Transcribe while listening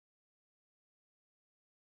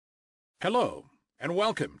Hello, and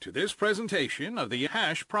welcome to this presentation of the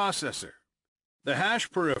hash processor. The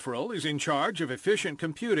hash peripheral is in charge of efficient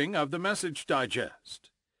computing of the message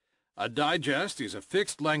digest. A digest is a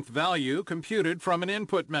fixed-length value computed from an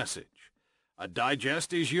input message. A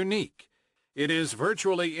digest is unique. It is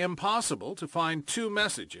virtually impossible to find two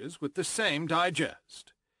messages with the same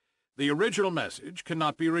digest. The original message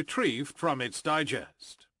cannot be retrieved from its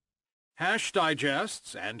digest. Hash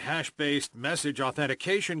digests and hash-based message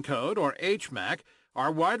authentication code, or HMAC,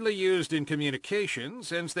 are widely used in communication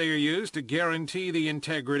since they are used to guarantee the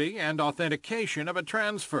integrity and authentication of a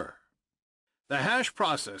transfer. The hash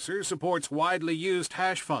processor supports widely used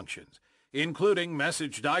hash functions, including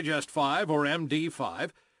Message Digest 5 or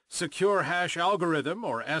MD5, Secure Hash Algorithm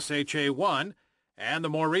or SHA-1, and the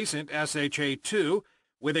more recent SHA-2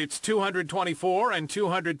 with its 224 and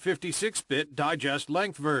 256-bit digest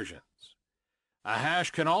length versions. A hash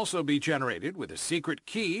can also be generated with a secret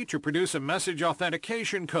key to produce a message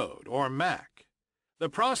authentication code, or MAC. The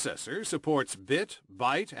processor supports bit,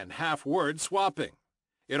 byte, and half-word swapping.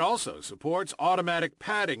 It also supports automatic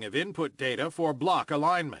padding of input data for block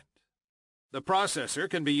alignment. The processor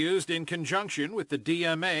can be used in conjunction with the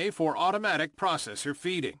DMA for automatic processor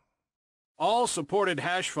feeding. All supported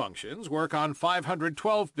hash functions work on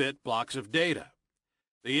 512-bit blocks of data.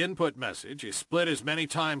 The input message is split as many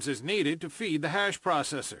times as needed to feed the hash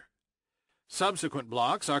processor. Subsequent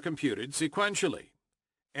blocks are computed sequentially.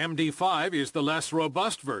 MD5 is the less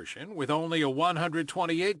robust version with only a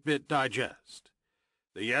 128-bit digest.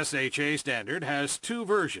 The SHA standard has two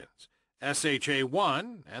versions,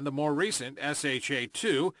 SHA-1 and the more recent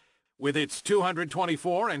SHA-2 with its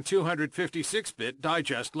 224 and 256-bit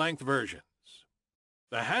digest length versions.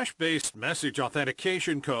 The hash-based message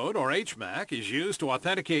authentication code, or HMAC, is used to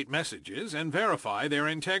authenticate messages and verify their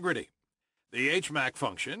integrity. The HMAC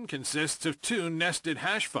function consists of two nested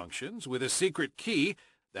hash functions with a secret key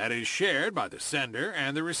that is shared by the sender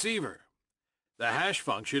and the receiver. The hash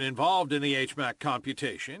function involved in the HMAC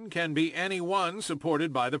computation can be any one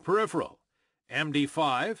supported by the peripheral,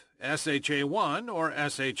 MD5, SHA-1, or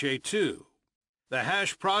SHA-2. The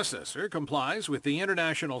hash processor complies with the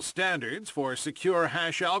International Standards for Secure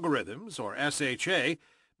Hash Algorithms, or SHA,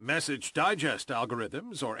 Message Digest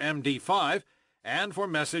Algorithms, or MD5, and for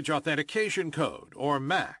Message Authentication Code, or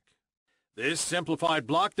MAC. This simplified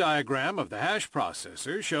block diagram of the hash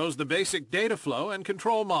processor shows the basic data flow and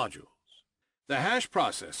control modules. The hash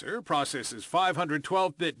processor processes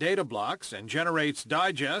 512-bit data blocks and generates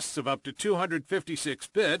digests of up to 256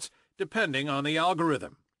 bits, depending on the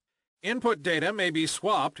algorithm. Input data may be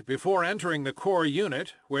swapped before entering the core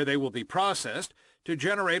unit, where they will be processed, to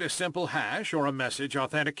generate a simple hash or a message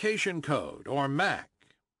authentication code, or MAC.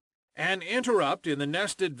 An interrupt in the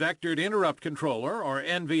Nested Vectored Interrupt Controller, or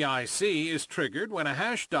NVIC, is triggered when a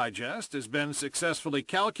hash digest has been successfully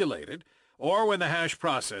calculated, or when the hash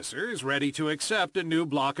processor is ready to accept a new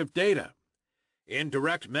block of data. In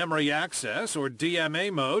Direct Memory Access, or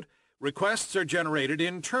DMA mode, requests are generated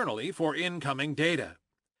internally for incoming data.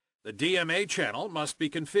 The DMA channel must be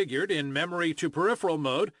configured in memory-to-peripheral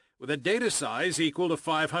mode with a data size equal to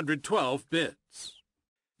 512 bits.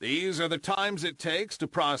 These are the times it takes to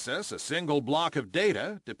process a single block of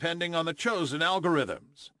data depending on the chosen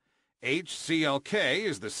algorithms. HCLK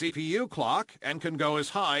is the CPU clock and can go as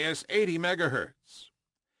high as 80 MHz.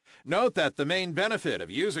 Note that the main benefit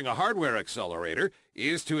of using a hardware accelerator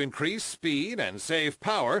is to increase speed and save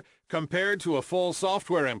power compared to a full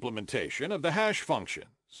software implementation of the hash functions.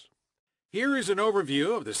 Here is an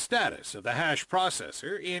overview of the status of the hash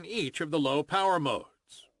processor in each of the low power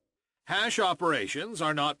modes. Hash operations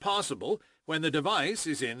are not possible when the device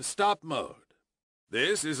is in stop mode.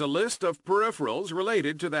 This is a list of peripherals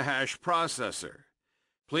related to the hash processor.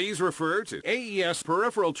 Please refer to AES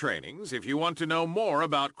peripheral trainings if you want to know more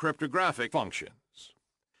about cryptographic functions.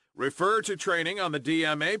 Refer to training on the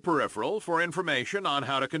DMA peripheral for information on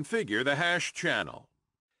how to configure the hash channel.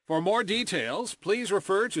 For more details, please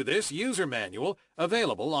refer to this user manual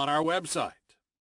available on our website.